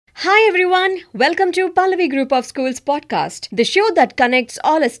Hi everyone, welcome to Pallavi Group of Schools podcast, the show that connects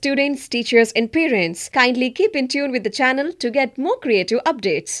all our students, teachers, and parents. Kindly keep in tune with the channel to get more creative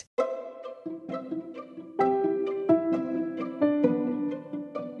updates.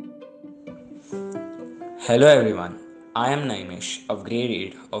 Hello everyone, I am Naimesh of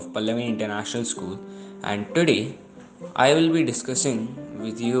grade 8 of Pallavi International School, and today I will be discussing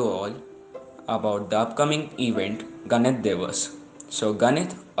with you all about the upcoming event Ganit Devas. So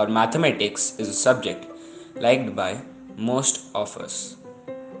Ganit or mathematics is a subject liked by most of us.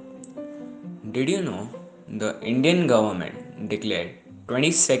 Did you know the Indian government declared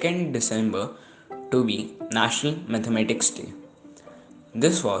 22nd December to be National Mathematics Day?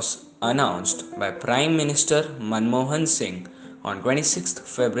 This was announced by Prime Minister Manmohan Singh on 26th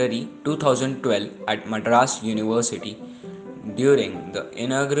February 2012 at Madras University during the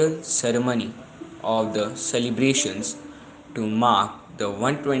inaugural ceremony of the celebrations to mark the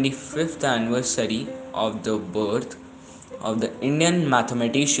 125th anniversary of the birth of the Indian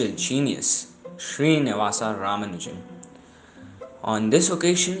mathematical genius Srinivasa Ramanujan. On this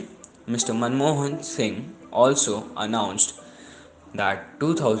occasion, Mr. Manmohan Singh also announced that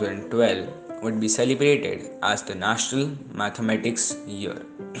 2012 would be celebrated as the National Mathematics Year.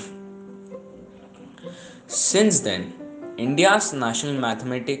 Since then, India's National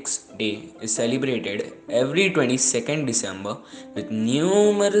Mathematics Day is celebrated every 22nd December with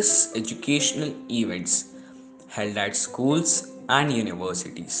numerous educational events held at schools and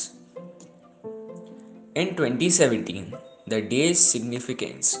universities. In 2017, the day's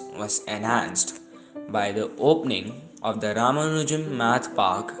significance was enhanced by the opening of the Ramanujan Math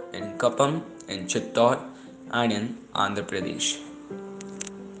Park in Kapam in Chittor and in Andhra Pradesh.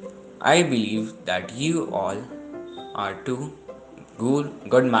 I believe that you all are two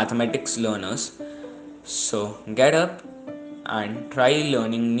good mathematics learners, so get up and try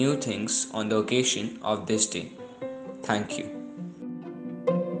learning new things on the occasion of this day. Thank you.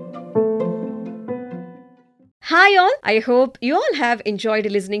 Hi all, I hope you all have enjoyed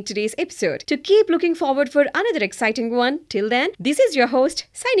listening to today's episode. To keep looking forward for another exciting one, till then, this is your host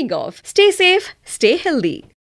signing off. Stay safe, stay healthy.